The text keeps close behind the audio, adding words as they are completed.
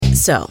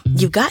So,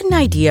 you've got an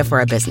idea for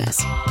a business,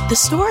 the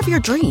store of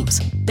your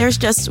dreams. There's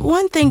just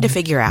one thing to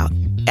figure out: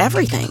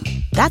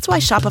 everything. That's why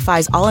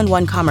Shopify's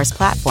all-in-one commerce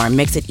platform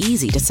makes it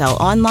easy to sell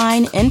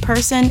online, in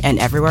person, and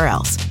everywhere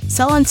else.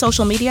 Sell on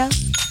social media,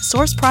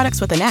 source products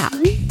with an app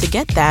to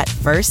get that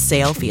first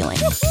sale feeling.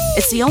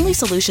 It's the only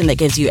solution that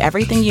gives you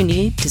everything you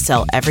need to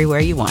sell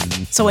everywhere you want.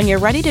 So when you're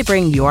ready to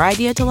bring your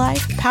idea to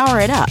life, power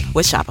it up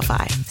with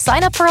Shopify.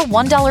 Sign up for a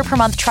 $1 per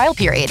month trial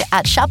period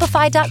at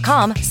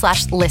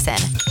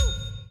shopify.com/listen.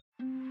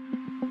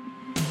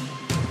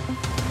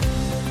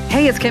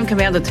 Hey, it's Kim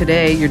Commando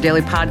Today, your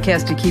daily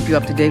podcast to keep you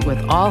up to date with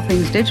all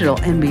things digital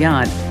and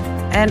beyond.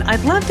 And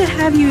I'd love to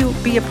have you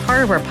be a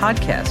part of our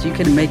podcast. You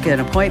can make an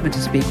appointment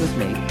to speak with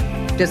me.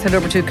 Just head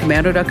over to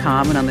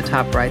commando.com, and on the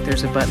top right,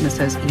 there's a button that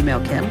says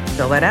Email Kim.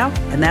 Fill that out,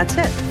 and that's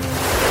it.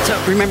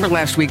 So remember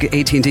last week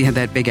AT&T had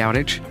that big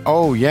outage?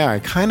 Oh, yeah, I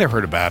kind of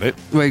heard about it.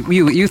 Well,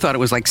 you thought it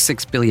was like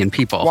 6 billion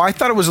people. Well, I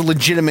thought it was a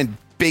legitimate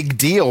big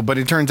deal, but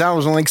it turns out it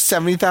was only like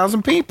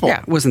 70,000 people.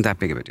 Yeah, it wasn't that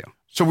big of a deal.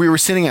 So I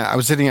was sitting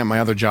at my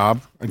other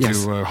job. I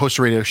Yes. do host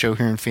a radio show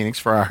here in Phoenix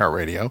for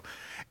iHeartRadio.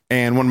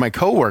 And one of my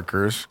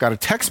coworkers got a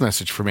text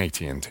message from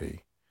AT&T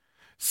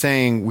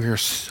saying, "We are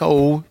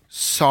so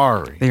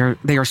sorry.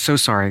 They are so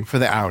sorry for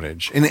the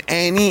outage. And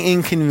any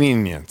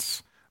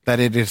inconvenience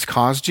that it has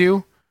caused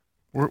you,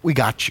 we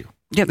got you."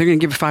 Yeah, they're going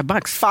to give you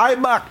 $5.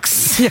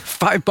 $5. Yeah,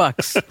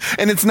 $5.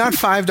 And it's not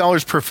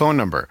 $5 per phone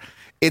number.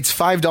 It's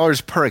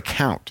 $5 per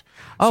account.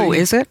 Oh,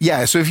 is it?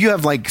 Yeah. So if you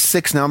have like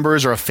 6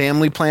 numbers or a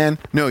family plan,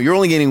 no, you're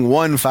only getting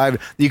one $5 that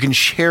you can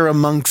share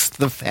amongst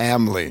the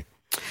family.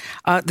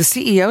 The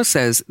CEO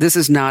says this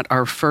is not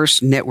our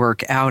first network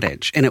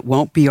outage, and it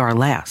won't be our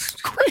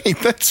last. Great.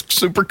 That's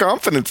super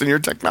confidence in your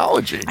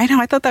technology. I know.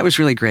 I thought that was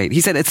really great.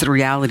 He said it's the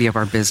reality of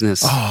our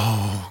business.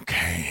 Oh,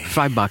 okay.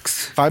 $5.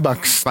 $5.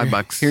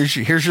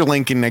 $5. Here's your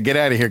link, and now get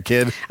out of here,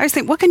 kid. I was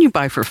thinking, what can you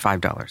buy for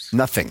 $5?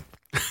 Nothing.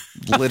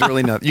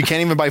 Literally nothing. You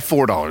can't even buy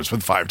 $4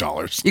 with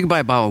 $5. You can buy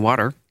a bottle of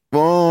water.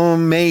 Well,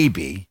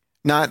 maybe.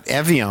 Not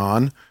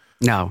Evian.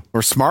 No.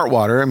 Or Smart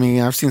Water. I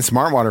mean, I've seen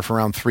Smart Water for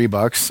around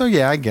 $3. So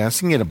yeah, I guess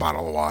you can get a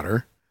bottle of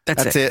water.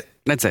 That's it.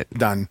 That's it.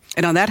 Done.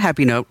 And on that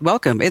happy note,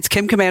 welcome. It's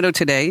Kim Commando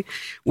Today,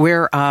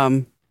 where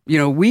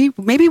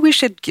we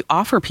should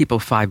offer people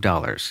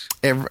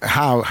 $5.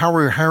 How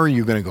are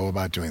you going to go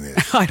about doing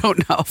this? I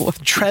don't know.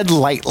 Tread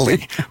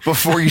lightly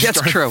before you That's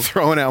start true.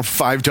 throwing out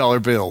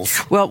 $5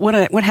 bills. Well,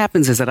 what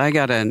happens is that I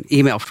got an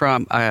email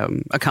from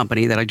a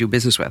company that I do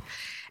business with,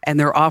 and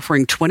they're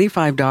offering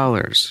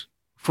 $25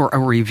 for a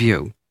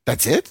review.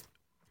 That's it?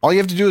 All you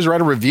have to do is write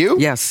a review?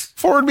 Yes.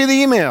 Forward me the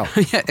email.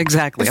 Yeah,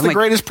 exactly. It's the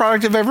greatest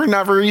product I've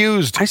never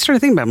used. I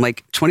started thinking about it. I'm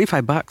like,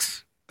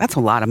 $25. That's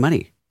a lot of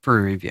money for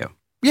a review.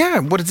 Yeah.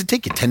 What does it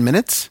take you? 10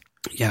 minutes?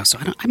 Yeah. So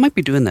I might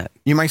be doing that.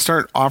 You might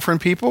start offering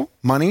people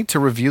money to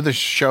review the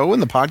show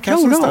and the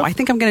podcast and stuff? No. I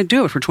think I'm going to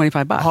do it for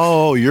 $25.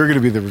 Oh, you're going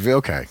to be the review.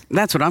 Okay.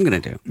 That's what I'm going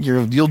to do.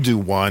 You'll do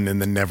one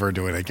and then never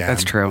do it again.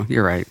 That's true.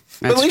 You're right.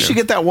 But at least you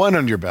get that one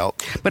under your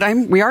belt. But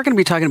we are going to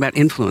be talking about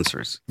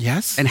influencers.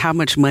 Yes. And how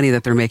much money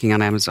that they're making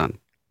on Amazon.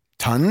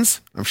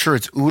 Tons. I'm sure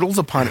it's oodles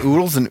upon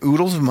oodles and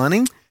oodles of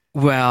money.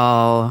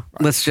 Well,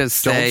 let's just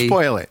say... Don't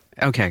spoil it.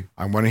 Okay.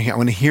 I want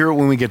to hear it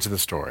when we get to the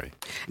story.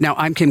 Now,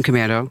 I'm Kim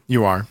Commando.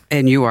 You are.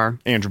 And you are.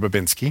 Andrew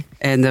Babinski.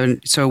 And then,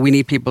 so we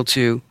need people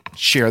to...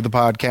 Share the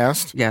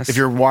podcast. Yes. If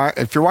you're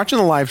watching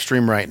the live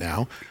stream right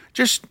now,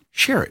 just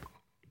share it.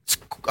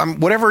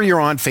 Whatever you're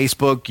on,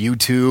 Facebook,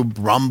 YouTube,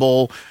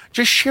 Rumble,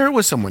 just share it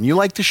with someone. You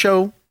like the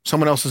show,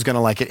 someone else is going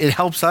to like it. It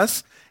helps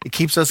us. It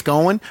keeps us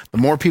going. The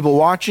more people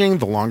watching,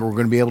 the longer we're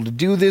going to be able to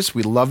do this.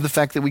 We love the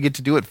fact that we get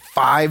to do it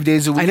 5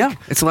 days a week. I know.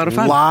 It's a lot of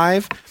fun.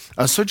 Live.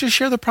 So just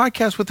share the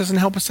podcast with us and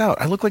help us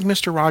out. I look like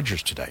Mr.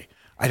 Rogers today.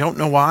 I don't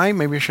know why.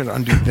 Maybe I should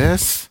undo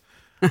this.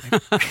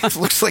 It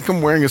looks like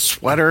I'm wearing a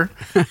sweater.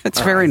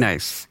 It's very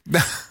nice.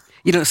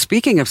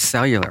 Speaking of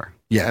cellular.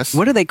 Yes.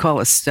 What do they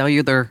call a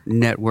cellular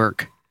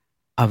network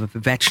of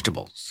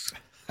vegetables?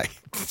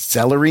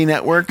 Celery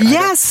network?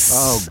 Yes.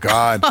 Oh,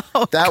 God.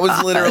 That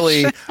was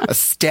literally a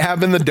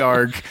stab in the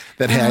dark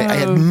that I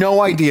had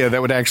no idea that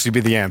would actually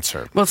be the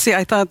answer. Well, see,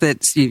 I thought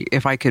that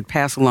if I could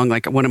pass along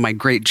like one of my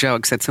great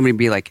jokes, that somebody would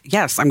be like,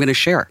 yes, I'm going to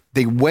share.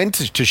 They went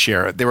to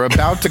share it. They were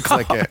about to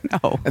click it.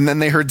 No. And then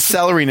they heard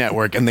Celery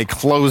Network and they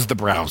closed the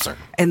browser.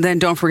 And then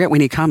don't forget, we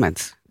need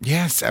comments.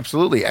 Yes,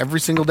 absolutely. Every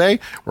single day,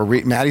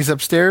 Maddie's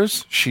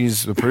upstairs.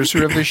 She's the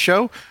producer of this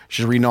show.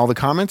 She's reading all the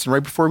comments. And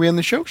right before we end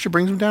the show, she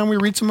brings them down. We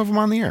read some of them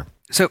on the air.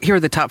 So here are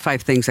the top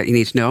 5 things that you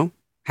need to know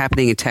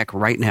happening in tech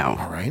right now.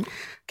 All right.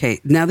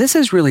 Okay. Now, this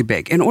is really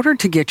big. In order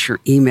to get your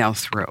email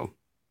through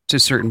to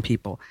certain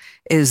people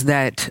is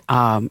that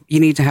you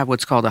need to have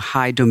what's called a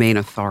high domain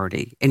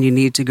authority. And you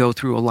need to go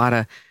through a lot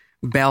of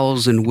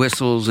bells and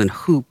whistles and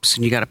hoops.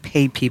 And you got to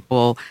pay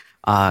people,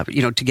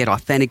 to get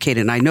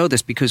authenticated. And I know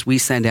this because we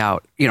send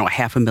out,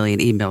 500,000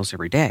 emails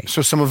every day.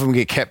 So some of them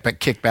get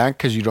kicked back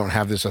because you don't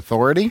have this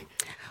authority?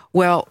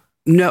 Well,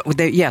 no.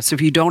 Yes,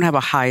 if you don't have a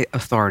high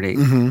authority,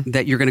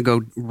 that you're going to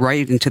go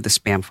right into the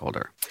spam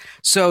folder.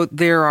 So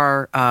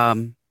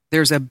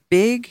there's a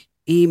big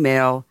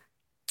email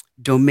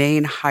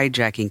domain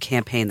hijacking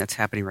campaign that's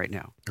happening right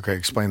now. Okay,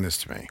 explain this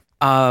to me.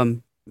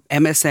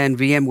 MSN,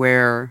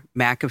 VMware,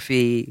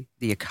 McAfee,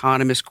 The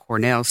Economist,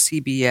 Cornell,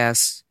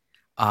 CBS,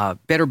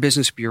 Better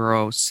Business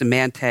Bureau,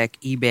 Symantec,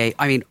 eBay,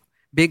 I mean,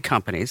 big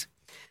companies,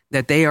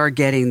 that they are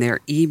getting their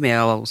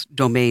emails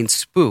domains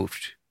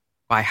spoofed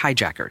by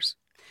hijackers.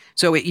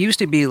 So it used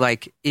to be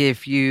like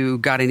if you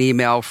got an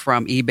email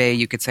from eBay,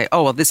 you could say,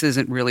 oh, well, this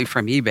isn't really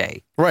from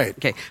eBay. Right.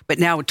 Okay. But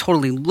now it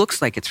totally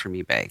looks like it's from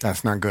eBay.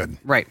 That's not good.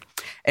 Right.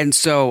 And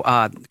so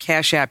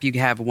Cash App, you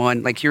have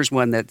one, like here's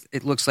one that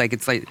it looks like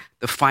it's like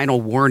the final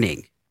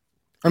warning.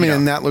 I mean,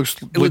 and that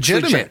looks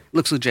legitimate.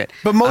 Looks legit.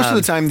 But most of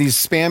the time, these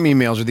spam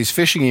emails or these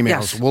phishing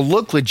emails will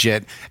look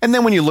legit. And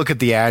then when you look at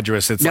the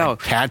address, it's like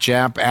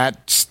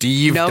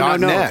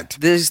catchapp@steve.net.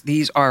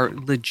 These are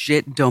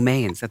legit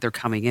domains that they're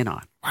coming in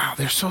on. Wow,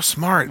 they're so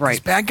smart. Right. These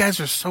bad guys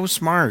are so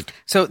smart.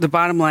 So the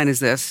bottom line is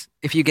this.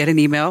 If you get an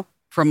email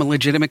from a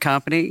legitimate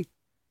company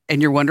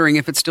and you're wondering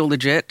if it's still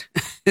legit,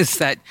 is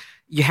that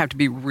you have to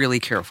be really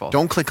careful.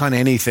 Don't click on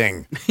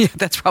anything. Yeah,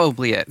 that's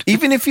probably it.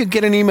 Even if you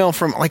get an email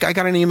from, like I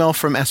got an email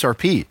from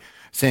SRP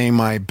saying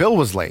my bill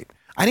was late.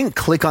 I didn't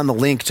click on the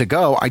link to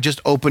go. I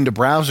just opened a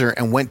browser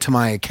and went to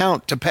my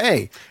account to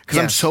pay because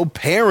I'm so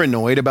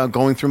paranoid about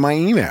going through my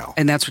email.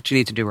 And that's what you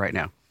need to do right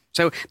now.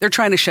 So they're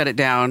trying to shut it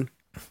down,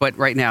 but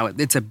right now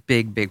it's a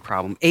big, big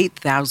problem.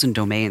 8,000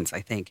 domains,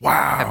 I think,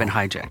 have been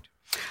hijacked.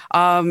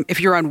 If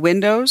you're on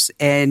Windows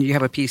and you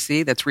have a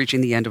PC that's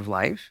reaching the end of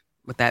life,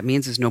 what that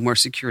means is no more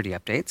security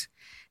updates.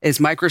 As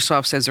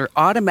Microsoft says, they're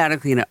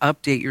automatically going to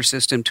update your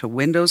system to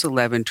Windows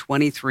 11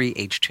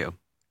 23H2.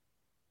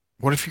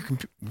 What if you can?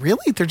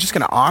 Really? They're just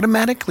going to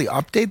automatically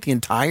update the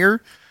entire?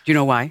 Do you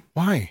know why?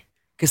 Why?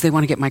 Because they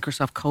want to get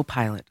Microsoft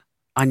Copilot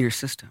on your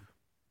system.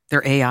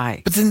 Their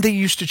AI. But then they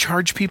used to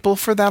charge people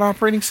for that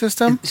operating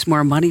system? It's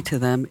more money to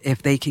them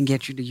if they can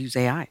get you to use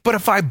AI. But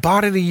if I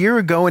bought it a year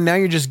ago and now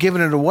you're just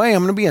giving it away,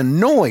 I'm going to be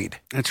annoyed.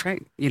 That's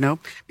right.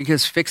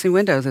 Because fixing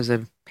Windows is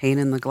a pain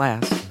in the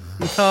glass.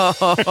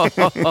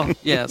 Oh,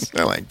 yes.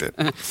 I liked it.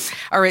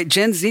 All right,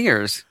 Gen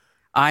Zers.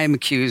 I am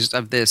accused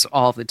of this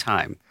all the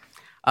time.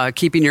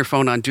 Keeping your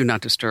phone on Do Not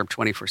Disturb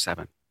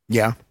 24/7.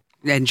 Yeah.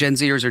 And Gen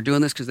Zers are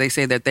doing this because they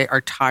say that they are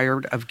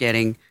tired of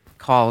getting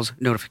calls,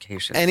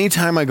 notifications.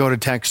 Anytime I go to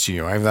text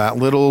you, I have that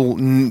little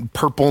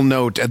purple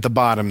note at the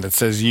bottom that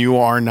says you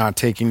are not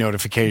taking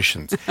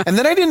notifications. And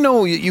then I didn't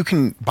know you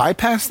can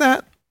bypass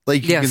that.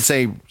 Like you can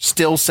say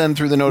still send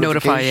through the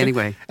notification. Notify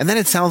anyway. And then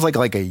it sounds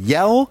like a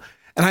yell.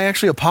 And I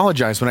actually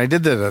apologized when I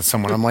did that to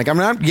someone. I'm like, I'm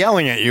not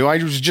yelling at you. I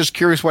was just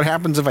curious what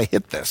happens if I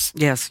hit this.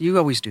 Yes, you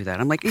always do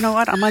that. I'm like, you know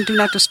what? I'm on Do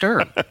Not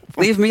Disturb.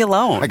 Leave me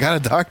alone. I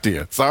got to talk to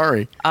you.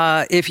 Sorry.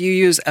 If you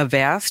use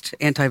Avast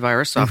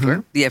antivirus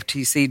software, the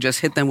FTC just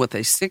hit them with a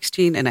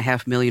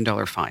 $16.5 million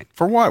fine.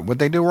 For what? What'd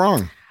they do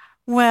wrong?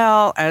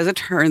 Well, as it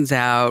turns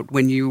out,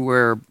 when you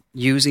were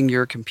using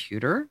your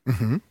computer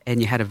and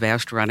you had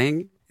Avast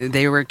running,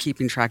 they were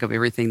keeping track of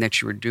everything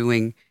that you were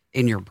doing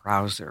in your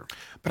browser.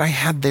 But I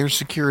had their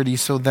security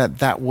so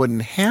that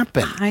wouldn't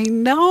happen. I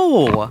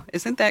know.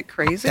 Isn't that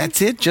crazy? That's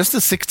it? Just a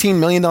 $16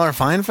 million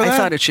fine for that? I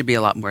thought it should be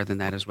a lot more than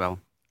that as well.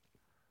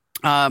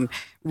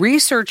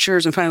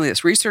 Researchers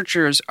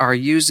are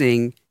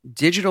using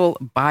digital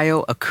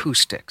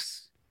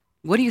bioacoustics.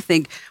 What do you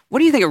think? Why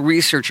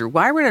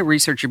would a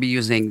researcher be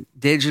using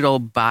digital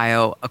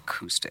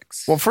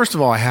bioacoustics? Well, first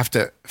of all, I have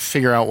to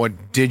figure out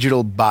what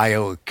digital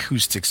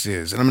bioacoustics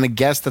is. And I'm going to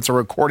guess that's a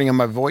recording of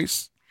my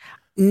voice.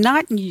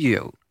 Not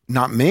you.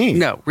 Not me.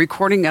 No,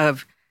 recording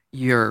of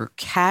your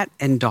cat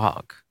and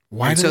dog.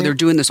 Why? So they're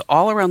doing this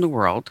all around the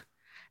world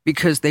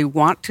because they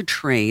want to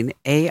train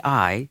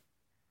AI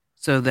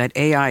so that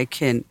AI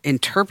can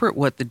interpret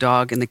what the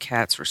dog and the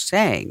cats are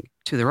saying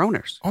to their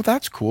owners. Oh,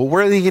 that's cool.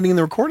 Where are they getting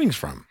the recordings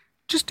from?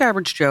 Just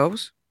average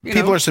Joes.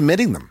 People are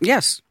submitting them.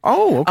 Yes.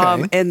 Oh,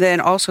 okay. And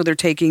then also they're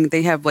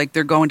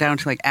going down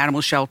to like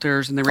animal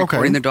shelters and they're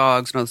recording the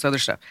dogs and all this other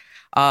stuff.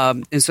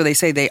 And so they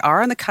say they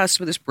are on the cusp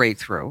of this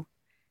breakthrough.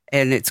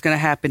 And it's going to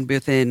happen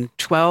within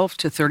 12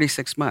 to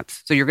 36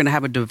 months. So you're going to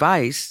have a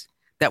device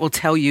that will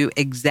tell you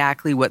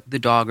exactly what the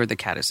dog or the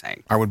cat is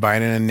saying. I would buy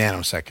it in a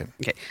nanosecond.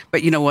 Okay.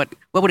 But you know what?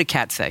 What would a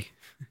cat say?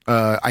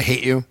 I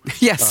hate you.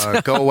 Yes.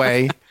 Go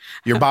away.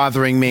 You're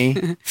bothering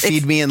me.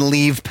 Feed me and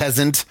leave,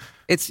 peasant.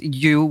 It's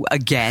you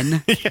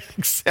again. Yeah,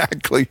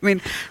 exactly. I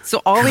mean,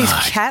 so all these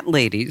cat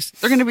ladies,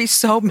 they're going to be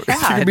so mad.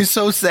 They're going to be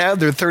so sad.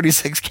 Their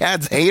 36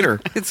 cats hate her.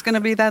 It's going to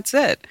be, that's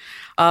it.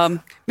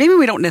 Maybe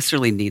we don't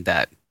necessarily need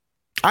that.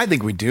 I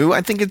think we do.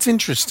 I think it's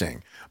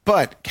interesting.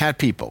 But cat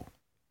people,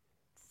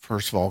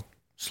 first of all,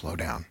 slow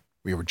down.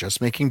 We were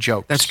just making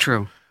jokes. That's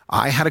true.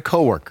 I had a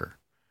coworker.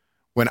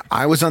 When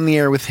I was on the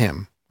air with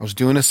him, I was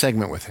doing a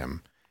segment with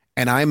him,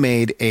 and I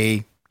made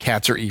a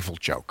cats are evil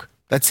joke.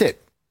 That's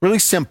it. Really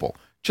simple.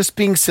 Just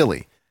being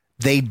silly.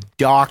 They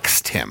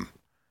doxed him.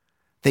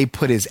 They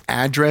put his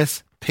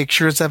address,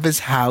 pictures of his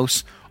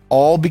house,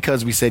 all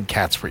because we said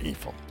cats were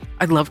evil.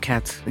 I love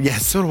cats.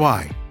 Yes, so do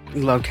I.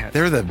 Love cats.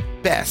 They're the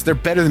best. They're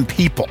better than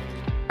people.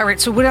 All right,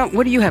 so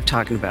what do you have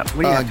talking about?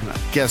 What are you talking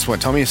about? Guess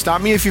what? Tell me,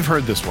 stop me if you've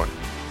heard this one.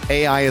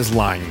 AI is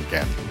lying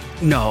again.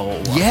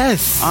 No.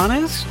 Yes.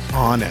 Honest?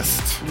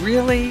 Honest.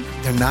 Really?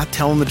 They're not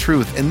telling the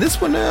truth. And this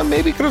one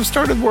maybe could have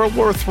started World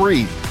War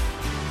III.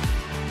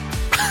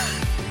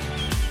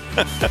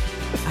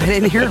 I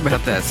didn't hear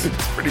about this.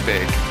 It's pretty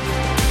big.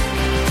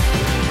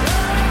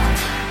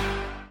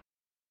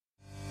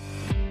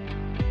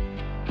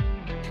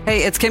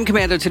 Hey, it's Kim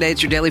Commando today.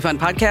 It's your Daily Fun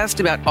podcast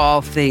about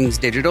all things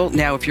digital.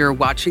 Now, if you're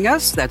watching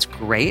us, that's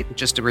great.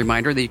 Just a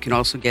reminder that you can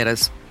also get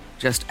us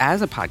just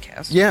as a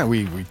podcast. Yeah,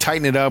 we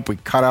tighten it up. We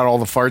cut out all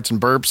the farts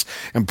and burps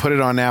and put it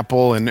on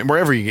Apple and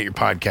wherever you get your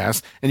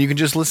podcast. And you can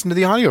just listen to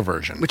the audio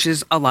version. Which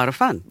is a lot of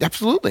fun.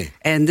 Absolutely.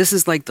 And this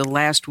is like the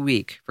last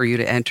week for you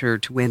to enter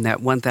to win that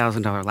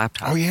 $1,000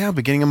 laptop. Oh, yeah.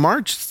 Beginning of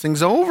March. This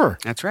thing's over.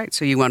 That's right.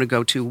 So you want to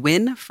go to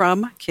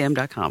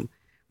winfromkim.com.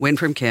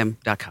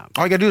 winfromkim.com.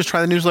 All you got to do is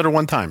try the newsletter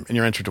one time and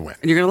you're entered to win.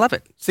 And you're going to love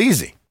it. It's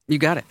easy. You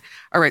got it.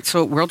 All right.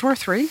 So World War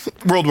III?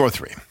 World War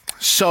III.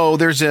 So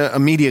there's a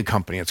media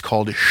company. It's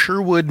called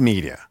Sherwood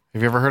Media.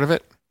 Have you ever heard of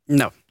it?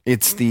 No.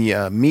 It's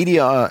the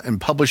media and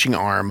publishing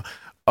arm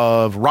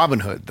of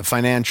Robinhood, the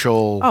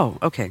financial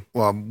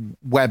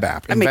web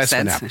app, that investment makes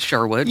sense. app.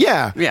 Sherwood.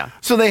 Yeah.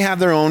 So they have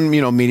their own,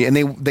 media, and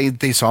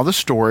they saw the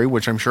story,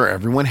 which I'm sure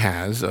everyone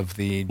has, of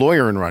the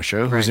lawyer in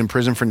Russia who was in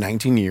prison for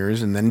 19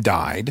 years and then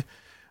died.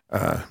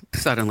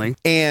 Suddenly.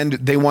 And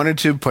they wanted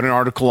to put an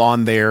article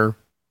on their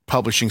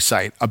publishing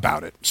site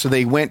about it. So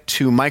they went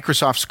to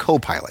Microsoft's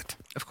Copilot.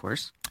 Of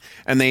course.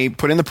 And they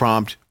put in the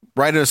prompt,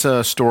 write us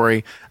a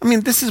story. I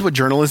mean, this is what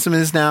journalism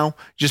is now.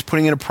 Just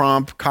putting in a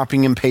prompt,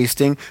 copying and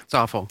pasting. It's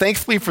awful.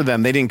 Thankfully for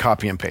them, they didn't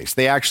copy and paste.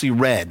 They actually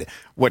read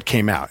what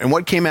came out. And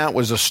what came out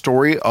was a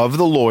story of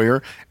the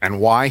lawyer and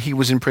why he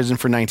was in prison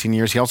for 19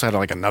 years. He also had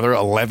like another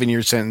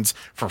 11-year sentence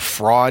for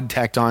fraud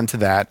tacked on to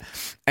that.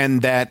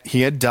 And that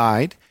he had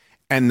died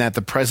and that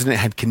the president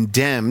had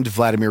condemned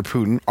Vladimir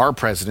Putin, our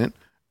president,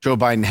 Joe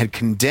Biden, had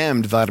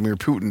condemned Vladimir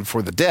Putin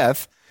for the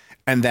death.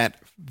 And that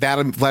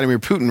Vladimir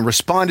Putin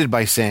responded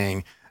by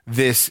saying,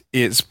 this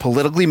is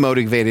politically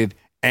motivated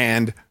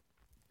and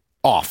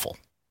awful.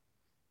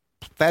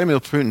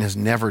 Vladimir Putin has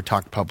never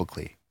talked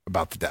publicly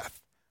about the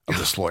death of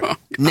this lawyer.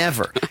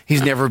 Never.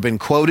 He's never been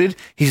quoted.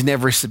 He's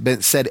never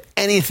said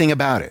anything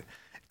about it.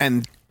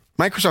 And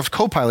Microsoft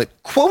Copilot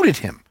quoted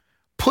him,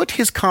 put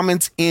his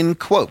comments in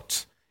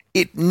quotes.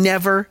 It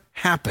never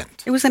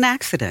happened. It was an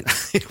accident.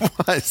 It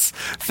was.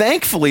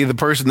 Thankfully, the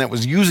person that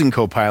was using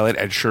Copilot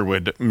at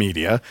Sherwood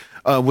Media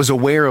was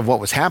aware of what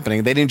was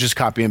happening. They didn't just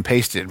copy and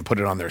paste it and put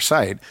it on their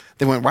site.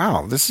 They went,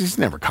 wow, he's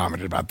never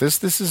commented about this.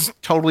 This is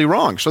totally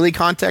wrong. So they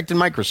contacted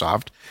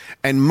Microsoft,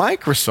 and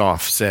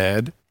Microsoft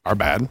said, our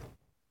bad.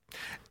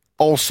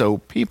 Also,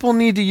 people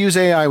need to use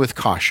AI with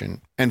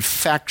caution and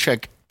fact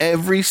check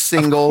every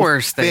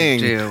single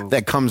thing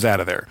that comes out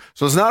of there.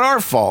 So it's not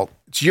our fault.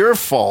 It's your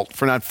fault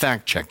for not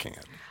fact checking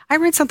it. I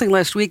read something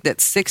last week that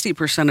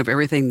 60% of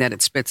everything that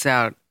it spits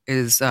out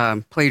is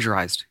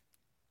plagiarized.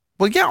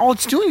 Well, yeah, all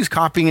it's doing is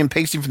copying and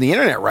pasting from the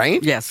internet,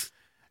 right? Yes,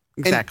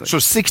 exactly. And so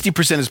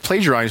 60% is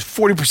plagiarized,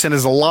 40%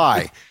 is a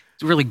lie.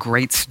 It's really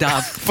great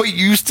stuff. But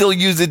you still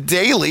use it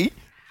daily.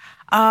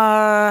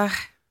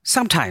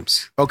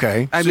 Sometimes.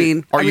 Okay. Are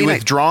you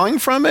withdrawing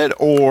from it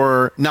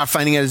or not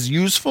finding it as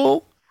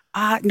useful?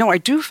 No, I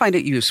do find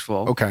it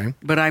useful. Okay.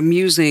 But I'm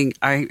using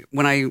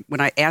when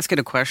I ask it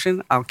a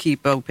question, I'll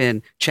keep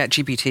open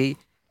ChatGPT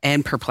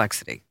and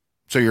Perplexity.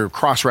 So you're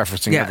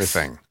cross-referencing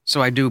everything.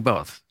 So I do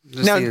both.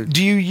 Now,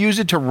 do you use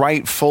it to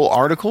write full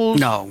articles?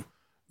 No,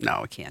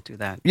 I can't do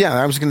that. Yeah,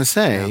 I was going to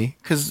say,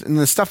 because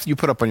the stuff that you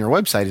put up on your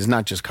website is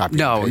not just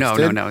copy and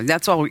pasted. No.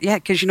 That's all. Yeah,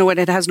 because you know what?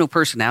 It has no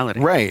personality.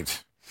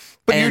 Right.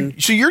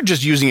 But you're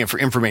just using it for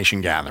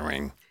information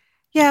gathering.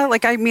 Yeah,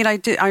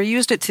 I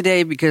used it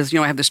today because,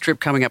 I have this trip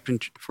coming up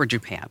for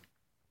Japan.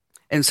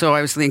 And so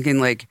I was thinking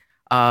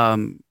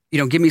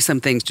give me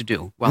some things to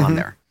do while I'm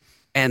there.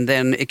 And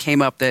then it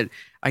came up that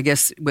I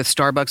guess with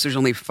Starbucks, there's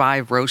only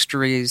 5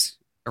 roasteries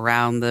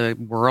around the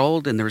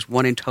world and there's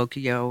one in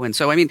Tokyo. And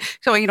so,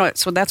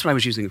 so that's what I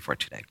was using it for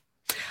today.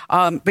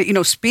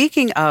 But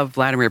speaking of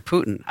Vladimir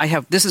Putin,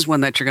 this is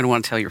one that you're going to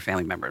want to tell your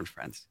family member and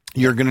friends.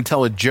 You're going to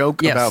tell a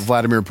joke about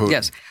Vladimir Putin.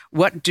 Yes.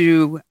 What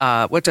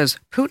does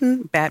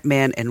Putin,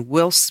 Batman, and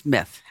Will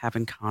Smith have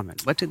in common?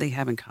 What do they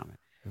have in common?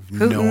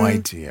 No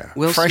idea.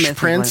 Will Fresh Smith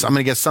Prince. I'm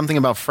going to guess something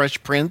about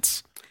Fresh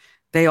Prince.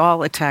 They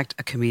all attacked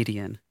a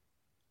comedian.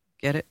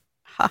 Get it?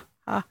 Ha,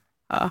 ha,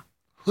 ha.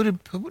 Who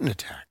did Putin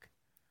attack?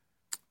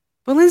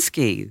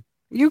 Zelensky,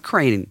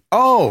 Ukraine.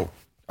 Oh,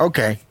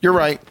 okay. You're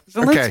right.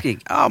 Zelensky. Okay.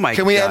 Oh, my God.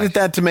 Can we edit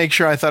that to make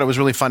sure I thought it was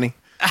really funny?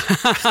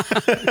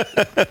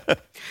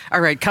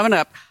 All right. Coming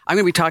up, I'm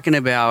going to be talking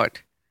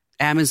about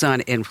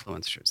Amazon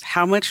influencers,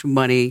 how much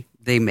money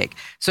they make.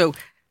 So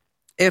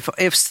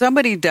if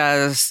somebody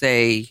does,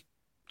 say,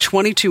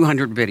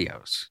 2,200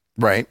 videos.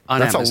 Right. On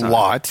That's Amazon, a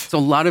lot. It's a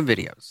lot of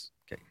videos.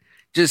 Okay.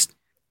 Just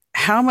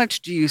how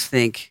much do you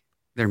think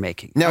they're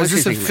making. Now, How is much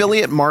this do you think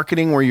affiliate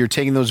marketing where you're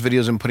taking those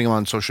videos and putting them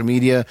on social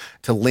media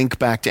to link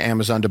back to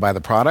Amazon to buy the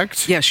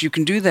product? Yes, you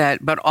can do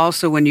that. But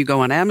also when you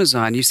go on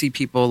Amazon, you see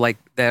people like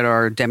that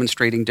are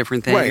demonstrating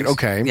different things. Right,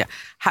 okay. Yeah.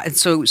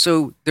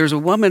 So there's a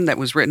woman that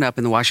was written up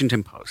in the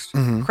Washington Post.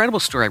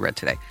 Incredible story I read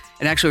today.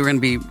 And actually, we're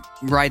going to be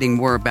writing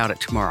more about it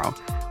tomorrow.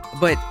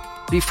 But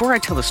before I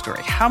tell the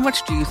story, how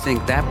much do you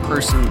think that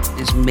person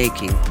is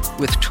making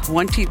with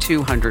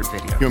 2,200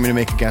 videos? You want me to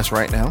make a guess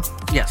right now?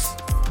 Yes.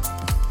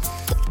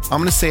 I'm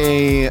going to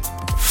say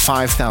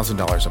 $5,000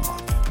 a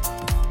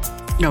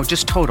month. No,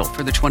 just total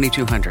for the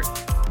 2,200.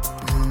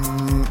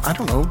 I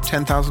don't know,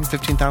 $10,000,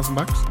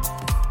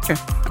 $15,000? Okay.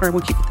 All right, we'll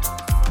keep it there.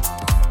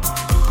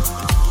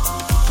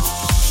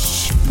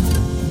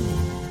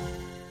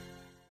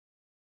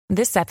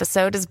 This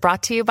episode is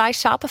brought to you by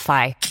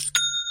Shopify.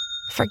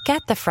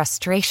 Forget the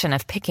frustration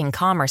of picking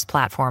commerce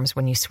platforms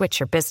when you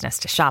switch your business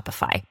to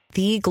Shopify,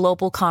 the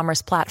global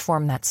commerce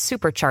platform that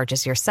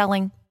supercharges your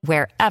selling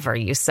wherever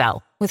you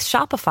sell. With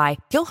Shopify,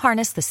 you'll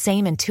harness the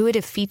same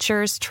intuitive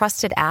features,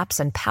 trusted apps,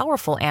 and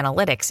powerful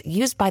analytics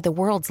used by the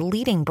world's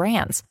leading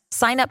brands.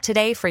 Sign up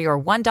today for your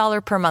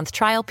 $1 per month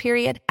trial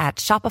period at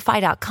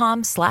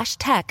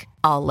shopify.com/tech,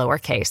 all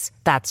lowercase.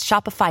 That's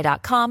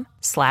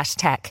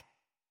shopify.com/tech.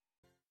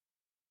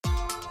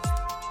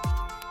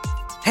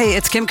 Hey,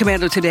 it's Kim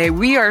Commando today.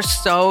 We are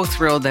so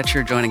thrilled that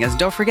you're joining us.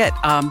 Don't forget,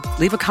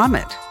 leave a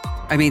comment.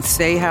 I mean,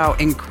 say how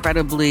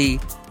incredibly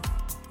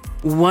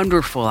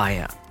wonderful I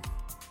am.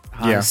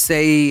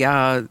 Say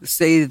that,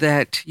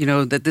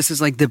 that this is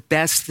like the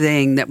best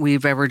thing that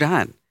we've ever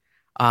done.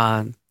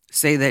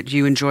 Say that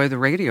you enjoy the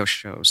radio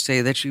show.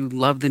 Say that you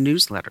love the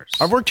newsletters.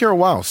 I've worked here a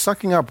while.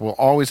 Sucking up will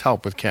always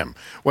help with Kim,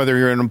 whether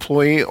you're an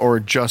employee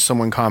or just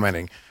someone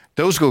commenting.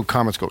 Those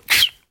comments go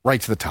right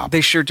to the top.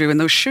 They sure do. And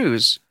those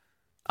shoes.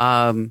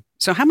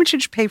 So how much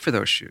did you pay for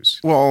those shoes?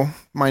 Well,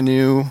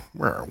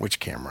 which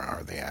camera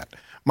are they at?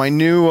 My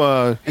new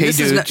Hey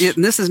Dudes.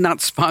 This is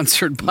not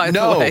sponsored, by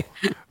the way.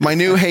 My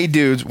new Hey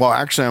Dudes. Well,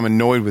 actually, I'm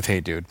annoyed with Hey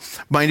Dude.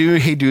 My new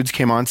Hey Dudes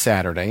came on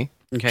Saturday,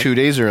 2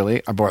 days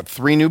early. I bought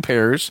 3 new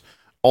pairs,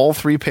 all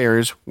 3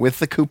 pairs with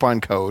the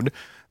coupon code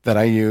that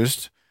I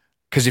used.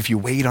 Because if you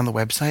wait on the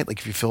website, like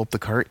if you fill up the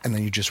cart and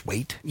then you just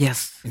wait,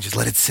 yes, and just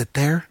let it sit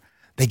there,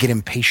 they get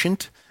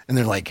impatient and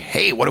they're like,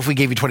 "Hey, what if we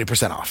gave you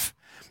 20% off?"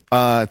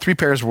 3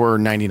 pairs were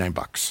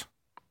 $99.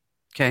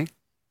 Okay.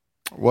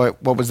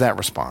 What was that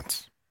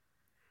response?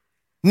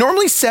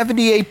 Normally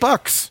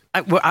 $78.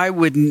 I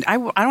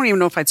don't even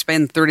know if I'd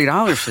spend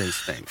 $30 for these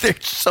things.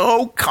 They're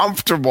so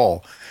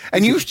comfortable.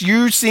 And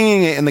you're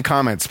seeing it in the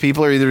comments.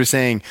 People are either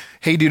saying,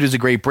 "Hey Dude is a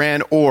great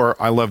brand,"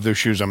 or "I love those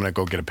shoes. I'm going to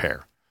go get a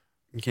pair."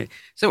 Okay.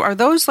 So are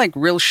those like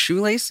real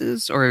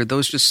shoelaces or are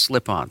those just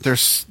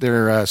slip-ons?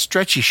 They're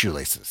stretchy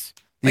shoelaces.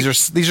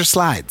 These are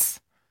slides.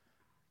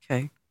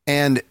 Okay.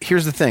 And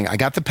here's the thing. I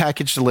got the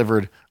package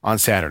delivered on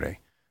Saturday.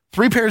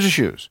 3 pairs of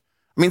shoes.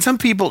 I mean, some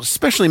people,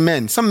 especially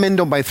men, some men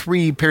don't buy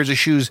 3 pairs of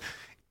shoes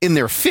in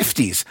their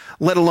 50s,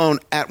 let alone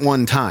at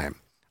one time.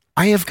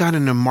 I have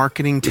gotten a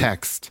marketing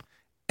text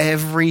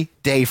every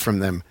day from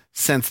them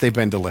since they've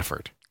been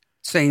delivered.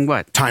 Saying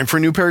what? Time for a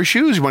new pair of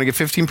shoes. You want to get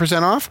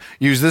 15% off?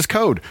 Use this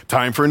code.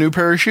 Time for a new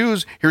pair of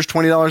shoes. Here's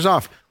 $20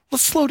 off.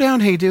 Let's slow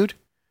down, Hey Dude.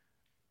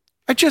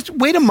 I just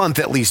wait a month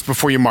at least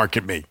before you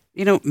market me.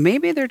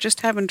 Maybe they're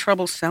just having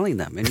trouble selling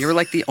them and you're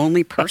like the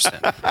only person.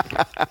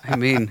 I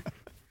mean...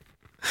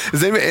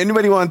 Does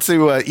anybody want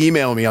to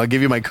email me? I'll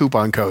give you my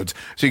coupon codes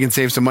so you can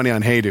save some money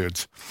on Hey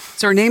Dudes.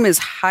 So her name is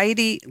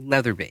Heidi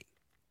Leatherby,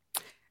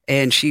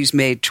 and she's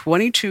made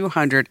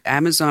 2,200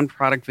 Amazon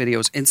product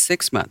videos in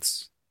 6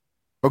 months.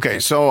 Okay,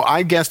 so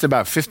I guessed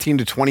about $15,000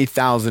 to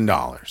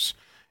 $20,000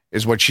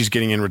 is what she's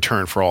getting in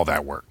return for all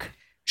that work.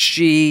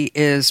 She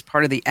is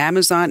part of the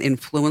Amazon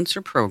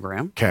Influencer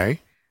Program. Okay.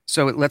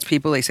 So it lets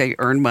people, they say,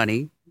 earn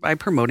money by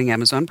promoting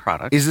Amazon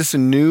products. Is this a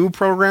new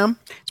program?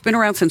 It's been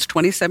around since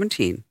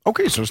 2017.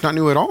 Okay, so it's not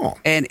new at all.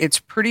 And it's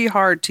pretty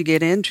hard to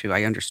get into,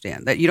 I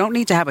understand. That you don't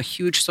need to have a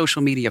huge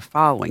social media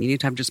following. You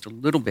need to have just a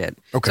little bit.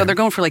 Okay. So they're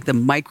going for like the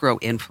micro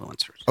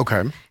influencers.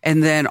 Okay.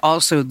 And then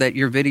also that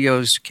your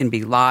videos can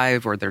be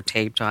live or they're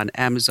taped on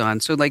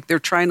Amazon. So like they're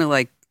trying to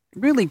like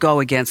really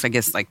go against, I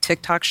guess, like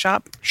TikTok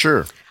Shop.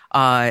 Sure.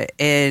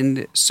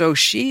 And so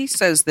she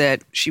says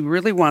that she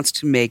really wants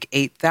to make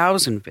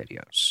 8,000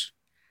 videos.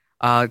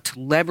 To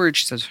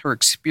leverage her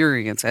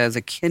experience as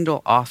a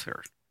Kindle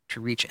author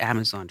to reach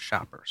Amazon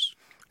shoppers.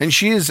 And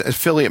she is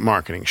affiliate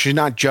marketing. She's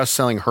not just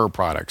selling her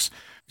products.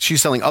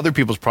 She's selling other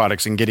people's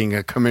products and getting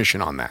a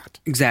commission on that.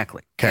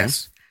 Exactly. Okay.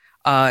 Yes.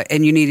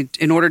 And you need,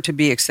 in order to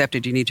be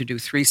accepted, you need to do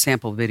 3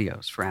 sample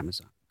videos for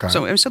Amazon.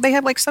 Okay. So they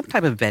have like some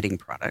type of vetting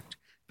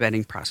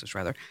process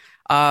rather.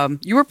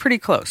 You were pretty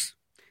close.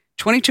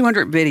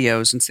 2,200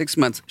 videos in 6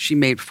 months. She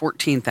made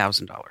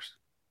 $14,000.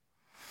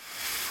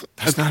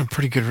 That's not a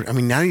pretty good... I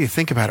mean, now that you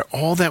think about it,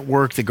 all that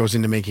work that goes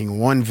into making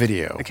one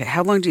video. Okay,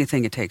 how long do you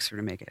think it takes her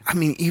to make it? I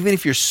mean, even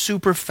if you're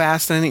super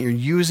fast on it, you're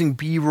using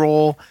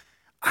B-roll,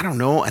 I don't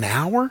know, an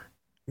hour?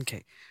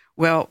 Okay.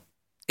 Well,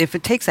 if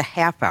it takes a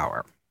half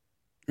hour,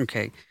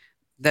 okay,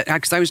 That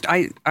because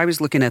I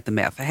was looking at the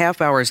math. A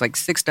half hour is like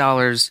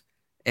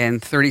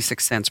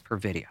 $6.36 per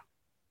video.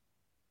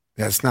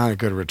 That's not a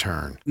good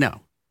return.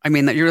 No. I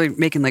mean, you're really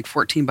making like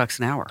 $14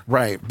 an hour.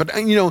 Right. But,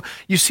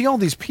 you see all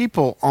these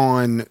people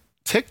on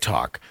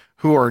TikTok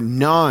who are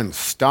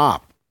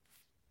nonstop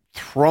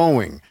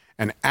throwing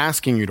and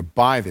asking you to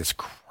buy this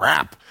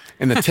crap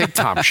in the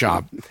TikTok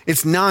shop.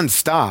 It's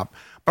nonstop.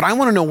 But I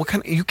want to know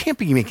you can't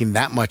be making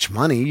that much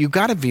money. You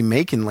got to be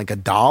making like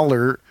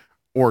 $1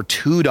 or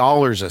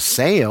 $2 a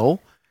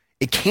sale.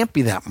 It can't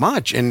be that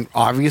much. And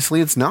obviously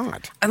it's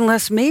not.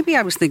 Unless maybe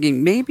I was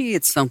thinking, maybe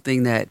it's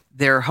something that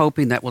they're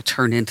hoping that will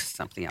turn into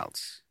something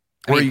else.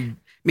 I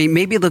mean,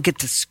 maybe they'll get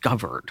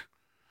discovered.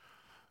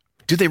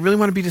 Do they really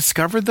want to be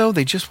discovered, though?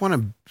 They just want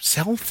to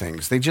sell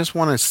things. They just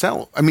want to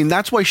sell. I mean,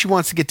 that's why she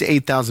wants to get to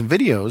 8,000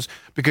 videos,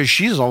 because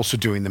she's also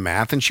doing the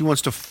math and she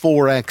wants to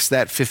 4X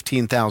that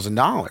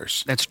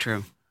 $15,000. That's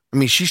true. I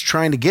mean, she's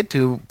trying to get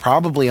to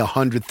probably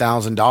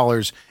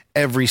 $100,000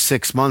 every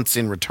 6 months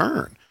in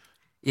return.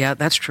 Yeah,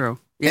 that's true.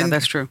 Yeah, and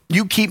that's true.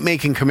 You keep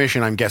making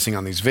commission, I'm guessing,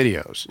 on these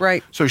videos.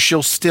 Right. So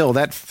she'll still,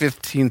 that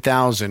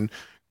 $15,000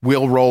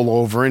 will roll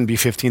over and be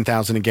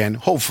 $15,000 again,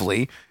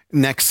 hopefully,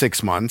 next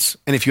 6 months.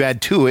 And if you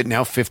add to it,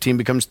 now 15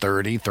 becomes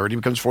 30, 30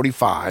 becomes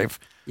 45.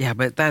 Yeah,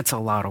 but that's a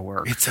lot of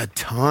work. It's a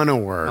ton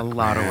of work. A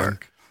lot of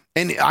work.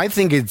 And I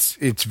think it's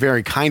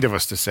very kind of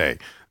us to say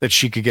that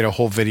she could get a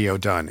whole video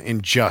done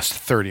in just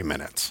 30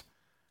 minutes.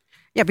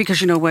 Yeah,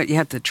 because you know what? You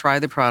have to try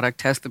the product,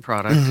 test the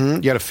product. Mm-hmm.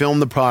 You got to film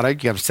the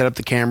product. You have to set up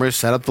the cameras,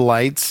 set up the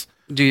lights.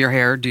 Do your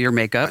hair, do your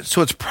makeup.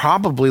 So it's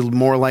probably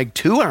more like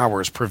 2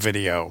 hours per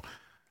video.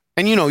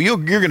 And, you're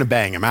going to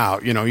bang them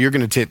out. You're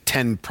going to take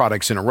 10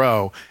 products in a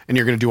row and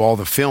you're going to do all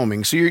the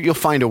filming. So you'll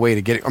find a way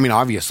to get it. I mean,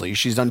 obviously,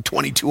 she's done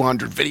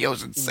 2,200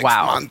 videos in 6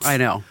 months. I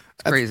know.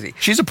 It's crazy.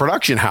 She's a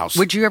production house.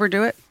 Would you ever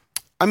do it?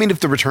 I mean,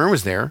 if the return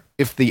was there,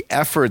 if the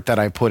effort that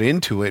I put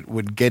into it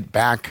would get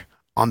back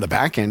on the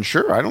back end,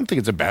 sure. I don't think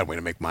it's a bad way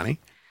to make money.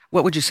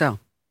 What would you sell?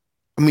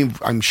 I mean,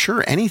 I'm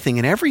sure anything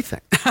and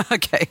everything.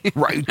 Okay.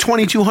 Right.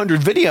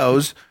 2,200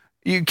 videos.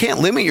 You can't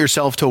limit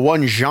yourself to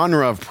one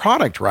genre of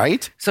product,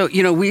 right? So,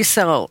 we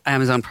sell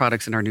Amazon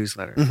products in our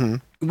newsletter.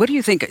 Mm-hmm. What do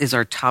you think is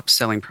our top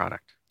selling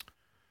product?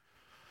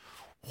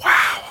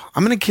 Wow.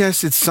 I'm going to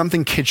guess it's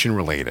something kitchen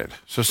related.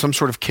 So some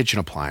sort of kitchen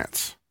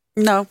appliance.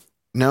 No.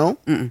 No?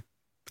 Mm-mm.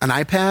 An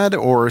iPad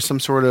or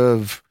some sort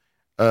of...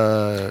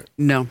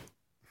 No.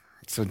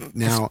 So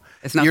now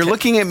it's not you're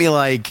looking at me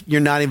like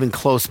you're not even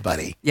close,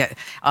 buddy. Yeah.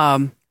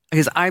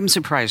 Because I'm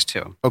surprised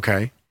too.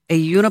 Okay.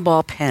 A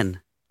Uniball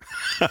pen.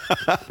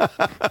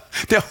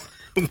 Now,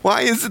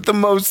 why is it the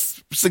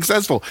most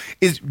successful?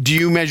 Do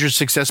you measure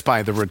success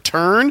by the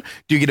return?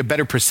 Do you get a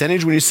better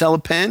percentage when you sell a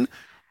pen?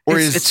 Or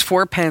it's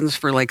 4 pens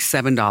for like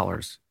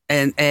 $7.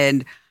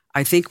 And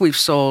I think we've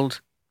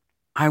sold,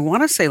 I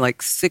want to say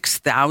like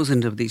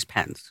 6,000 of these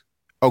pens.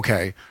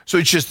 Okay. So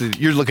it's just that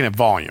you're looking at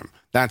volume.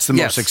 That's the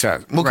most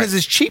success. Well, because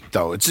it's cheap,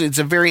 though. It's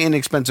a very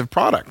inexpensive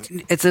product.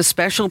 It's a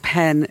special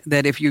pen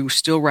that if you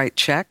still write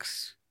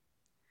checks,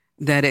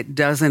 that it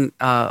doesn't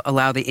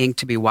allow the ink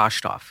to be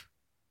washed off.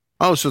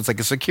 Oh, so it's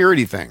like a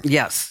security thing.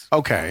 Yes.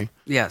 Okay.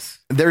 Yes.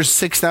 There's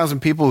 6,000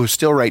 people who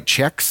still write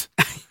checks?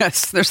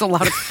 Yes. There's a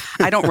lot of...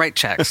 I don't write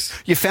checks.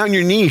 You found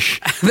your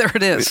niche. There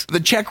it is. The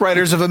check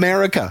writers of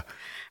America.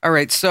 All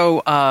right.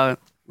 So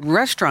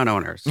restaurant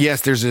owners.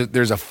 Yes, there's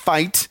a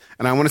fight,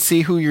 and I want to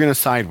see who you're going to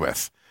side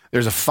with.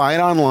 There's a fight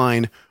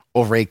online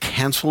over a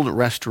canceled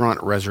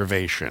restaurant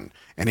reservation,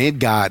 and it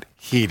got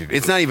heated.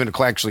 It's not even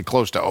actually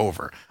close to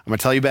over. I'm going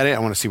to tell you about it. I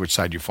want to see which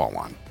side you fall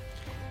on.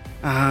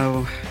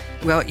 Oh,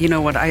 well, you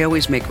know what? I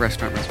always make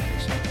restaurant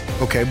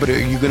reservations. Okay, but are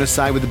you going to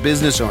side with the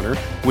business owner,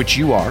 which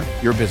you are,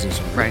 you're a business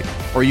owner, right?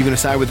 Or are you going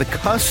to side with the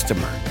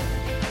customer?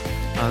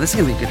 Oh, this is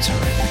going to be a good story.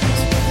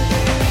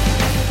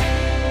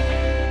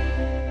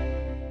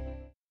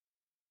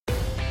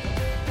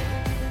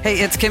 Hey,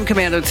 it's Kim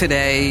Commando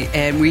today,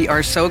 and we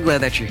are so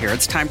glad that you're here.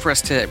 It's time for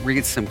us to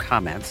read some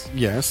comments.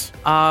 Yes.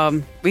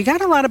 We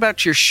got a lot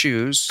about your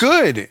shoes.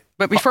 Good.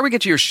 But before we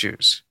get to your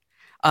shoes,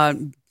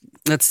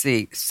 let's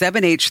see.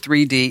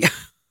 7H3D,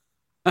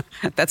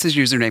 that's his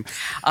username.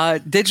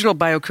 Digital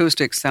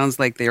Bioacoustics sounds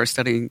like they are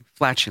studying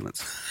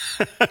flatulence.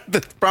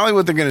 That's probably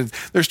what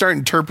they're starting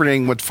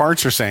interpreting what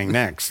farts are saying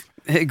next.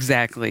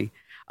 Exactly.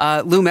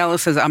 Lou Mello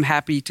says, I'm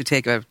happy to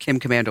take a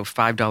Kim Commando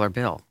 $5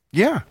 bill.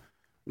 Yeah.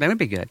 That would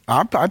be good.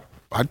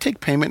 I'd take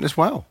payment as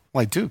well.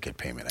 Well, I do get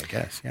payment, I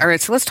guess. Yeah. All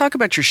right, so let's talk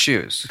about your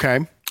shoes.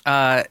 Okay.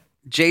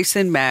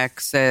 Jason Mack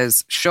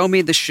says, show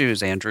me the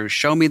shoes, Andrew.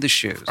 Show me the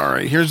shoes. All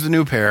right, here's the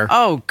new pair.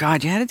 Oh,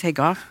 God, you had to take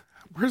off?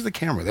 Where's the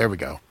camera? There we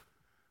go.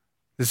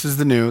 This is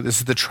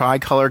the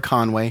tricolor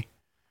Conway.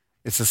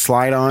 It's a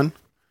slide-on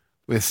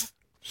with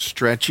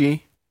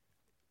stretchy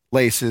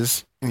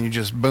laces, and you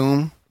just,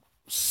 boom,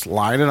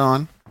 slide it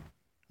on.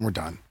 We're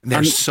done.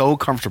 They're so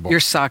comfortable. Your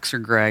socks are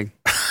gray.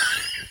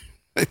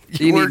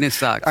 You need new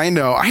socks. I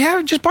know. I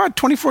have just bought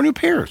 24 new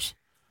pairs.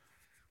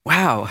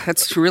 Wow,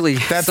 that's really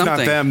That's something.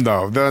 not them,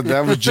 though.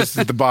 That was just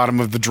at the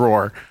bottom of the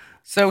drawer.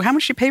 So how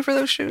much you pay for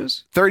those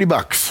shoes?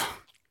 $30.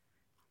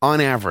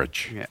 on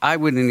average. Yeah, I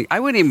wouldn't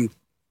even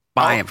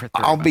buy them for $30.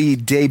 I'll be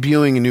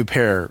debuting a new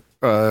pair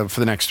for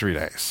the next 3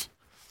 days.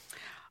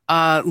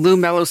 Lou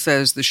Mello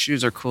says the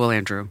shoes are cool,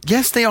 Andrew.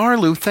 Yes, they are,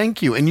 Lou.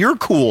 Thank you. And you're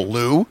cool,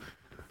 Lou.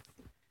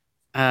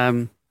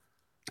 I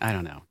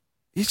don't know.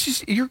 It's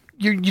just you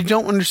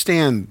don't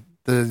understand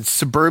the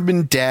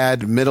suburban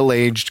dad,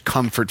 middle-aged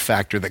comfort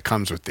factor that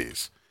comes with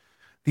these.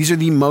 These are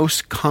the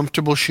most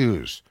comfortable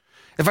shoes.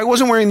 If I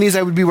wasn't wearing these,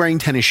 I would be wearing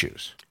tennis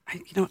shoes.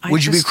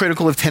 Would you be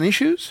critical of tennis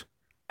shoes?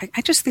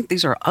 I just think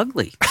these are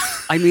ugly.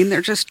 I mean,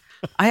 they're just.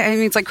 I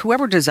mean, it's like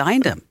whoever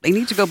designed them. They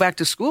need to go back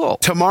to school.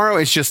 Tomorrow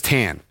it's just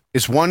tan.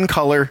 It's one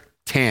color,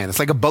 tan. It's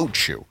like a boat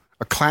shoe,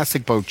 a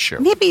classic boat shoe.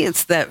 Maybe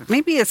it's that.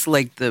 Maybe it's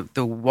like the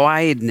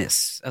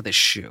wideness of the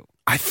shoe.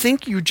 I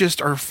think you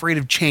just are afraid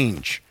of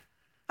change.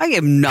 I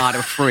am not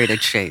afraid of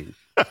change.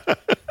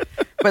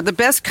 But the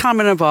best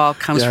comment of all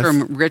comes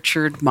from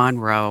Richard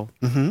Monroe.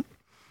 Mm-hmm.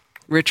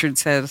 Richard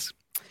says,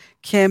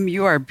 Kim,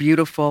 you are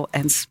beautiful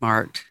and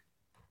smart,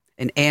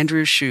 and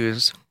Andrew's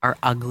shoes are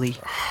ugly.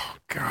 Oh,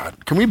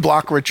 God. Can we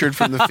block Richard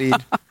from the feed?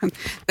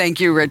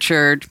 Thank you,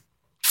 Richard.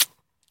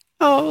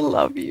 Oh,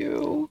 love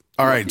you.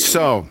 All right.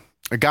 So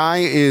a guy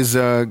is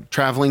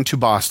traveling to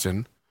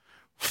Boston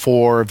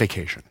for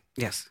vacation.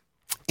 Yes.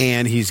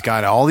 And he's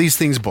got all these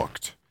things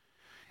booked.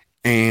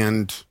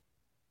 And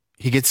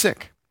he gets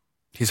sick.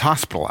 He's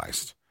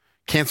hospitalized.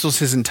 Cancels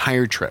his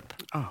entire trip.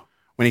 Oh.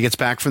 When he gets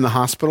back from the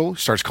hospital,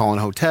 starts calling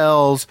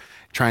hotels,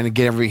 trying to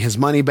get his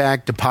money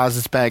back,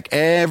 deposits back.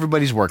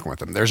 Everybody's working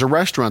with him. There's a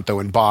restaurant, though,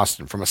 in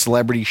Boston from a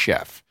celebrity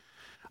chef.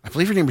 I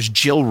believe her name was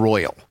Jill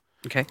Royal.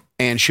 Okay.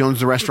 And she owns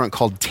the restaurant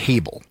called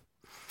Table.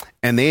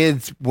 And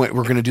we're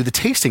going to do the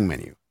tasting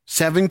menu.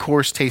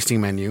 7-course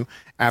tasting menu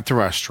at the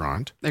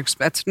restaurant.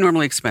 That's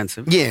normally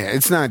expensive. Yeah,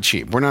 it's not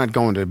cheap. We're not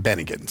going to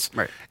Bennigan's.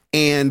 Right.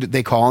 And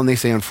they call and they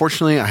say,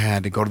 unfortunately, I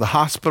had to go to the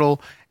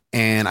hospital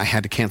and I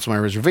had to cancel my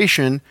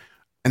reservation.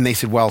 And they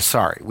said, well,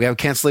 sorry, we have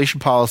cancellation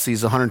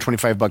policies,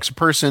 $125 a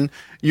person.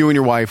 You and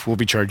your wife will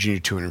be charging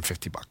you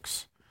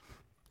 $250.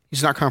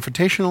 He's not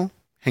confrontational,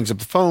 hangs up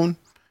the phone,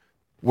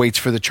 waits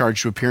for the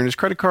charge to appear in his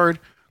credit card,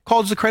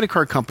 calls the credit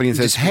card company and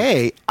says,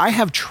 hey, I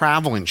have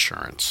travel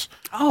insurance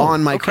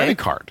on my credit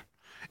card.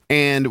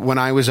 And when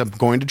I was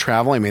going to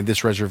travel, I made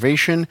this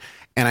reservation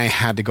and I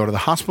had to go to the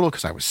hospital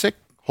because I was sick.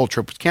 Whole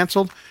trip was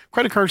canceled.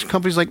 Credit card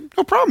company's like,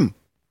 no problem.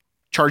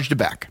 Charged it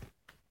back.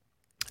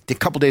 A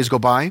couple days go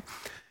by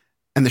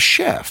and the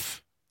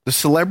chef, the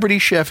celebrity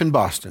chef in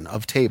Boston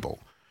of Table,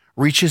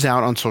 reaches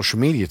out on social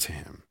media to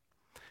him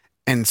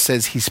and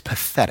says he's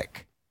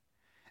pathetic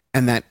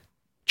and that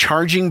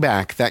charging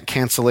back that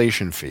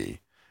cancellation fee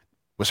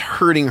was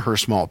hurting her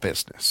small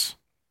business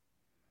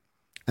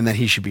and that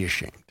he should be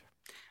ashamed.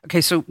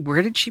 Okay, so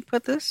where did she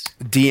put this?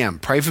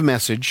 DM, private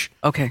message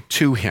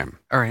to him.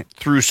 All right.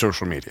 Through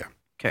social media.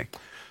 Okay.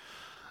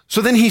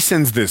 So then he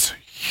sends this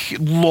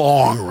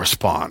long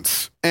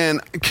response.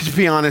 And to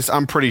be honest,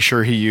 I'm pretty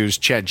sure he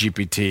used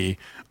ChatGPT.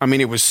 I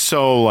mean, it was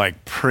so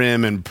like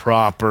prim and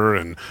proper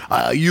and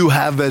you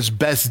have as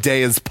best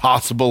day as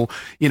possible,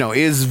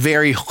 is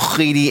very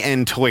hoity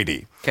and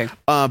toity. Okay.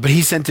 But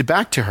he sent it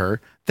back to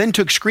her, then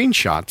took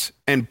screenshots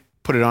and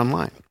put it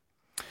online.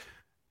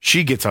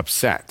 She gets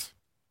upset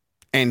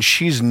and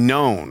she's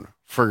known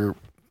for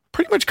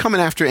pretty much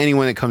coming after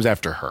anyone that comes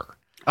after her.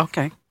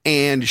 Okay.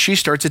 And she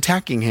starts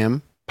attacking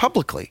him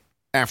publicly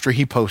after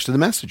he posted the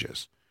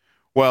messages.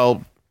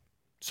 Well,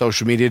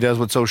 social media does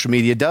what social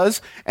media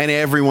does, and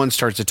everyone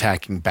starts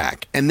attacking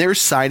back. And they're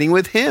siding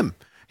with him.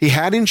 He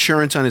had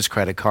insurance on his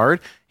credit card.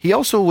 He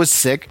also was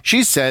sick.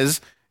 She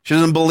says she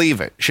doesn't believe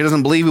it. She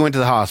doesn't believe he went to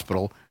the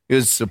hospital. It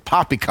was a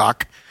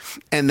poppycock,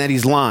 and that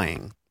he's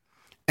lying.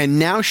 And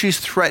now she's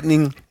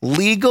threatening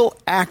legal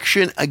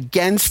action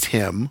against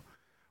him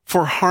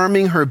for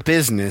harming her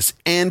business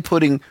and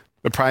putting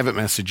the private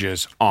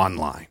messages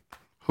online.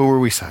 Who are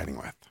we siding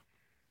with?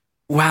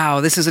 Wow,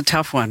 this is a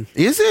tough one.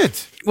 Is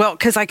it? Well,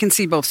 because I can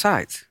see both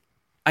sides.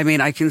 I mean,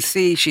 I can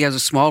see she has a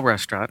small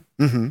restaurant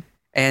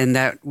and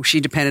that she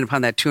depended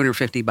upon that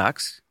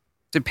 $250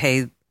 to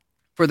pay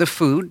for the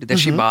food that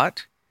she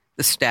bought,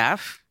 the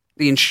staff,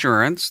 the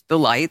insurance, the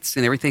lights,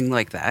 and everything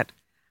like that.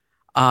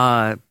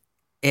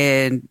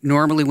 And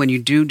normally when you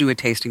do a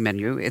tasting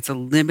menu, it's a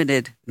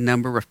limited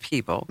number of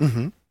people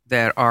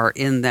that are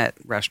in that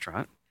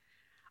restaurant.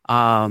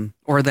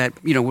 Or that,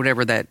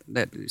 whatever that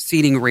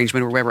seating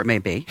arrangement or whatever it may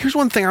be. Here's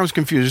one thing I was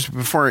confused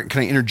before.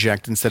 Can I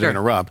interject instead of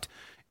interrupt?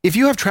 If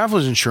you have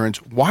traveler's insurance,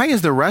 why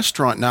is the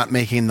restaurant not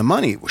making the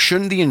money?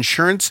 Shouldn't the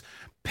insurance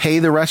pay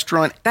the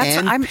restaurant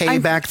pay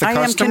back the customer?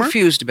 I am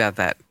confused about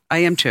that. I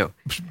am too.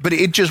 But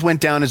it just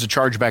went down as a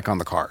chargeback on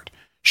the card.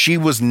 She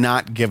was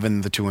not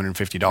given the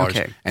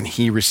 $250 and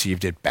he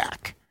received it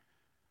back.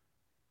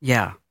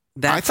 Yeah.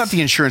 I thought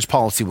the insurance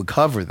policy would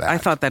cover that. I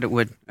thought that it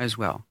would as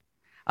well.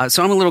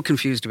 So I'm a little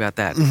confused about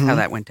that, how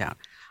that went down.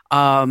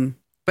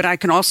 But I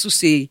can also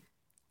see,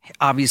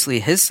 obviously,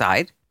 his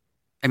side.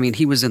 I mean,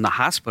 he was in the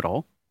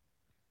hospital,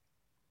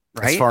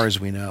 right? As far as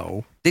we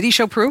know. Did he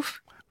show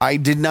proof? I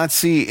did not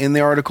see in the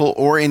article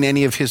or in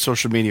any of his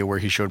social media where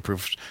he showed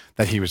proof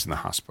that he was in the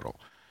hospital.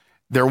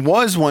 There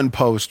was one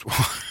post.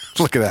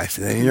 Look at that. I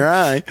see that in your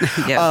eye.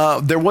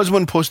 Yes. There was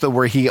one post, though,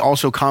 where he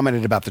also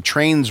commented about the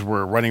trains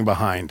were running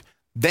behind.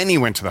 Then he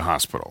went to the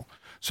hospital.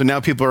 So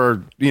now people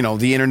are,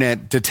 the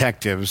internet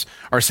detectives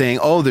are saying,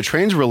 oh, the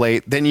trains were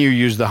late. Then you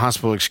use the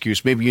hospital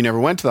excuse. Maybe you never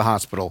went to the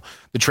hospital.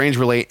 The trains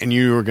were late and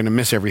you were going to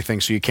miss everything.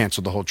 So you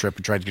canceled the whole trip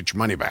and tried to get your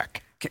money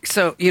back. Okay,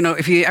 so,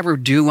 if you ever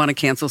do want to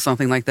cancel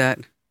something like that,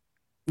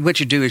 what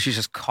you do is you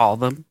just call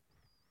them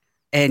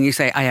and you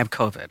say, I have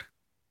COVID.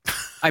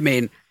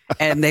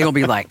 And they will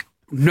be like,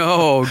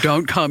 no,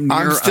 don't come near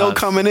I'm still us.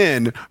 coming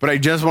in, but I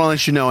just want to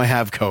let you know I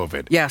have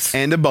COVID. Yes.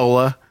 And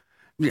Ebola.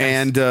 Yes.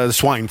 And the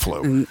swine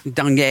flu.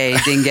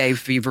 Dengue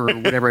fever,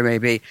 whatever it may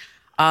be.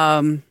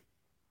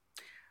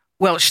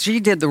 Well, she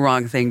did the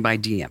wrong thing by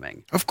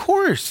DMing. Of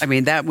course.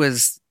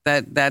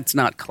 That's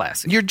not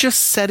classy. You're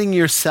just setting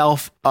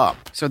yourself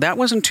up. So that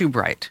wasn't too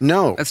bright.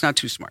 No. That's not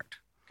too smart.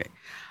 Okay.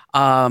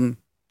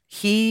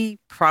 He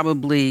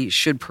probably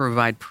should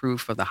provide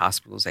proof of the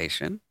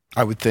hospitalization.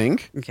 I would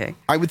think. Okay.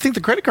 I would think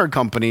the credit card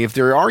company, if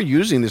they are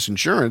using this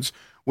insurance,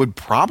 would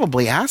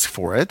probably ask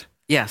for it.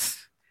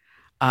 Yes.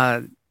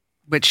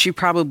 But she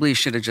probably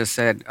should have just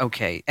said,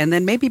 okay, and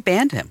then maybe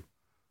banned him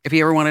if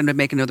he ever wanted to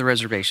make another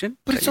reservation.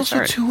 But it's also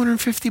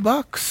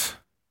 $250.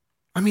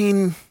 I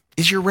mean,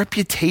 is your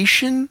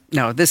reputation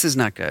No, this is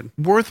not good.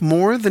 worth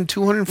more than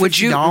 $250? Would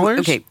you?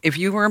 Okay, if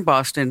you were in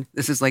Boston,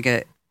 this is like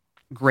a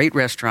great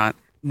restaurant.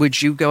 Would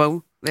you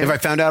go there? If I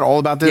found out all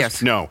about this,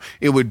 Yes. no,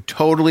 it would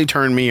totally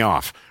turn me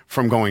off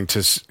from going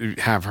to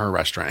have her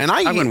restaurant. And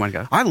I wouldn't want to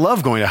go. I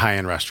love going to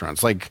high-end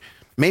restaurants. Like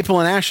Maple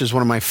and Ash is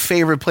one of my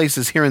favorite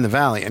places here in the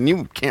Valley, and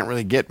you can't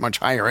really get much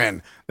higher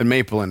end than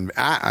Maple and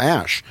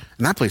Ash.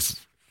 And that place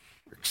is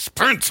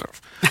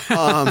expensive.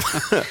 But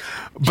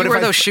Did you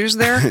wear those shoes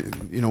there?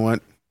 You know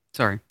what?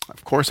 Sorry.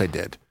 Of course I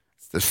did.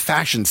 It's the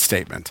fashion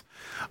statement.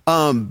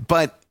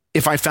 But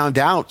if I found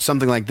out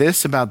something like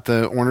this about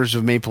the owners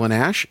of Maple and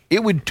Ash,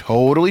 it would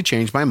totally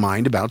change my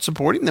mind about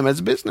supporting them as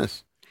a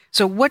business.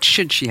 So what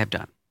should she have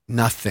done?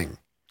 Nothing.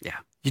 Yeah.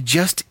 You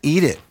just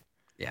eat it.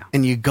 Yeah.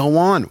 And you go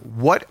on.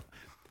 What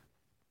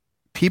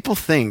people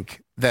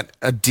think that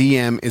a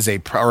DM is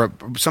or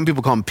some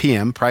people call them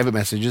PM, private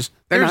messages.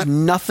 There's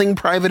nothing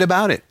private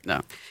about it.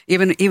 No.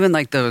 Even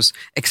like those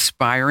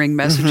expiring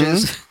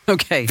messages. Mm-hmm.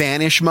 Okay.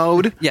 Vanish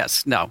mode.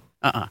 Yes. No.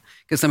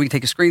 Because somebody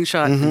take a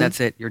screenshot and that's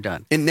it. You're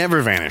done. It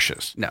never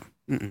vanishes. No.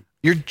 Mm-mm.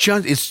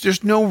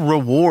 There's no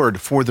reward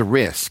for the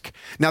risk.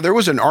 Now, there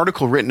was an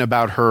article written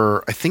about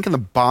her, I think in the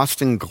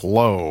Boston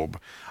Globe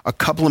a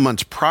couple of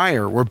months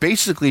prior, where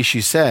basically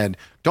she said,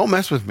 don't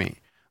mess with me.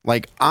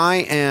 Like,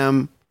 I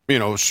am,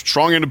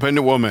 strong,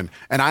 independent woman,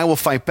 and I will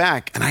fight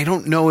back. And I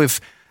don't know if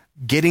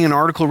getting an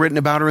article written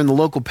about her in the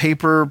local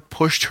paper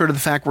pushed her to the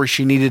fact where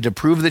she needed to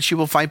prove that she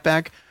will fight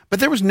back. But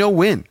there was no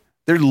win.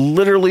 There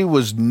literally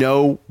was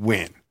no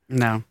win.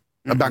 No.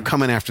 About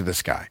coming after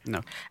this guy.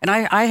 No. And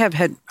I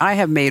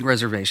have made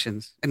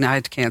reservations and I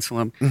had to cancel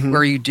them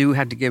where you do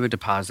have to give a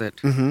deposit.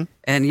 Mm-hmm.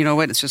 And you know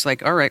what? It's just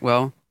like, all right,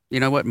 well,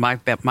 you know what? My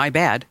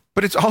bad.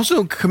 But it's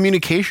also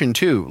communication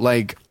too.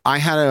 Like I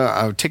had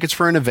a tickets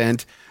for an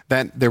event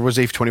that there was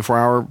a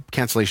 24-hour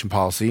cancellation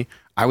policy.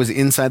 I was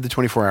inside the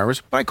 24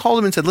 hours, but I called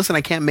them and said, listen,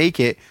 I can't make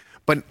it,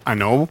 but I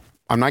know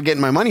I'm not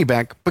getting my money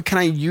back, but can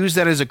I use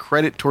that as a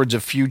credit towards a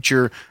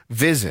future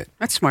visit?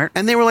 That's smart.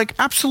 And they were like,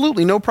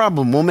 absolutely, no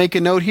problem. We'll make a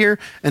note here.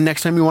 And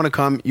next time you want to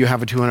come, you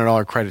have a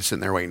 $200 credit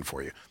sitting there waiting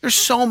for you. There's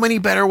so many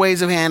better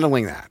ways of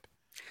handling that.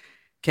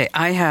 Okay,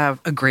 I have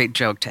a great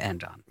joke to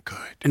end on. Good.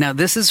 Now,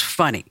 this is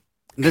funny.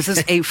 This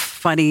is a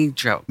funny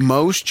joke.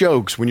 Most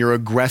jokes, when you're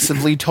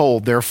aggressively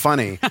told they're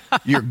funny,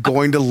 you're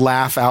going to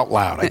laugh out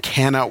loud. I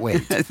cannot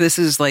wait.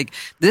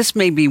 This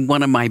may be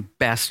one of my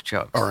best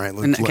jokes. All right.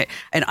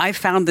 And I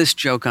found this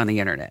joke on the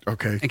internet.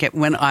 Okay.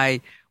 When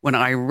I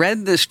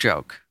read this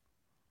joke,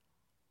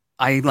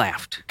 I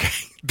laughed.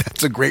 Okay.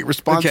 That's a great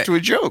response to a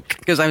joke.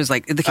 Because I was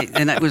like,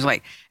 and it was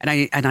like,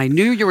 and I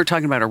knew you were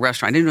talking about a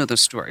restaurant. I didn't know the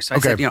story. So I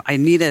said, I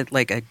needed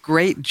like a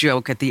great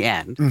joke at the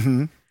end.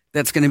 Mm-hmm.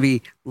 That's going to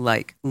be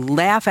like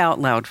laugh out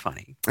loud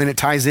funny. And it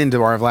ties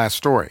into our last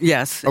story.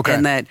 Yes. Okay.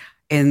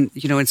 And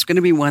it's going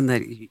to be one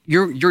that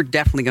you're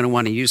definitely going to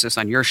want to use this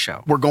on your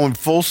show. We're going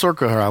full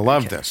circle here. I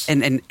love this.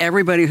 And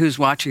everybody who's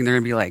watching, they're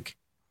going to be like,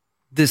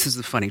 this is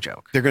the funny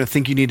joke. They're going to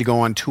think you need to go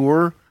on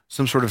tour,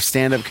 some sort of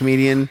stand-up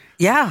comedian.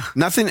 Yeah.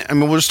 Nothing. I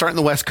mean, we'll just start in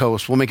the West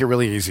Coast. We'll make it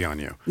really easy on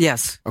you.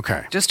 Yes.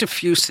 Okay. Just a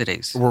few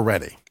cities. We're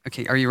ready.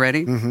 Okay. Are you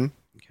ready? Mm-hmm.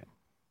 Okay.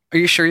 Are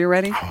you sure you're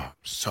ready?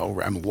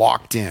 I'm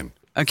locked in.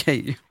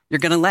 Okay. You're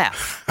going to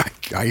laugh.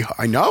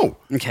 I know.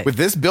 Okay. With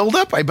this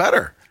buildup, I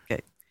better.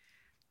 Okay.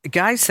 The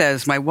guy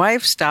says, my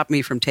wife stopped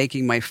me from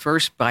taking my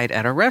first bite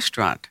at a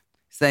restaurant,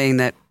 saying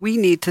that we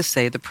need to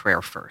say the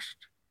prayer first.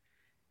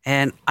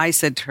 And I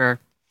said to her,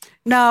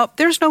 no,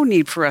 there's no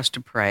need for us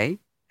to pray.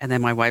 And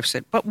then my wife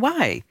said, but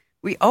why?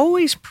 We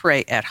always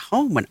pray at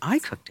home when I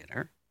cook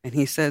dinner. And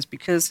he says,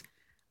 because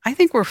I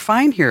think we're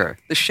fine here.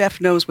 The chef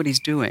knows what he's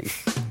doing.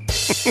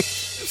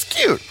 It's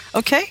cute.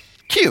 Okay.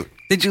 Cute.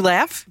 Did you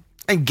laugh?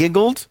 I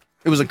giggled.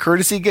 It was a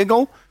courtesy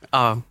giggle.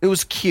 Oh. It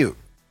was cute.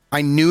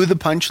 I knew the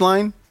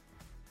punchline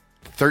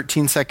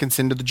 13 seconds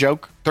into the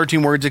joke.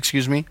 13 words,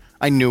 excuse me.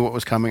 I knew what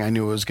was coming. I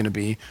knew it was going to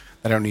be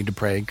that I don't need to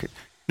pray.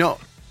 No.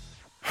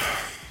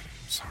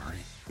 Sorry.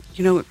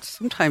 You know,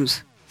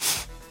 sometimes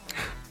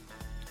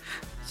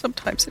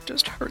it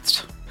just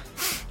hurts.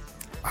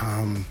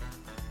 That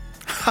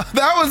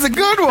was a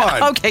good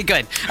one. Okay,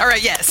 good. All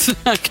right, yes.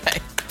 Okay.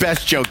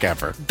 Best joke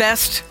ever.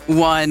 Best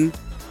one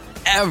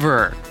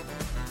ever.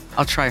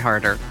 I'll try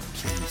harder.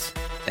 Please.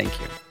 Thank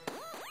you.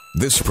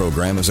 This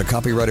program is a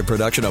copyrighted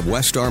production of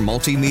Westar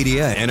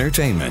Multimedia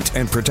Entertainment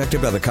and protected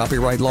by the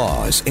copyright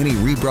laws. Any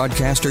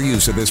rebroadcast or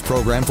use of this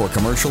program for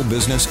commercial,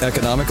 business,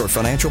 economic, or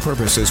financial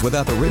purposes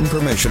without the written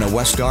permission of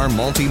Westar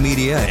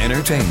Multimedia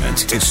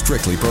Entertainment is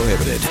strictly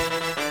prohibited.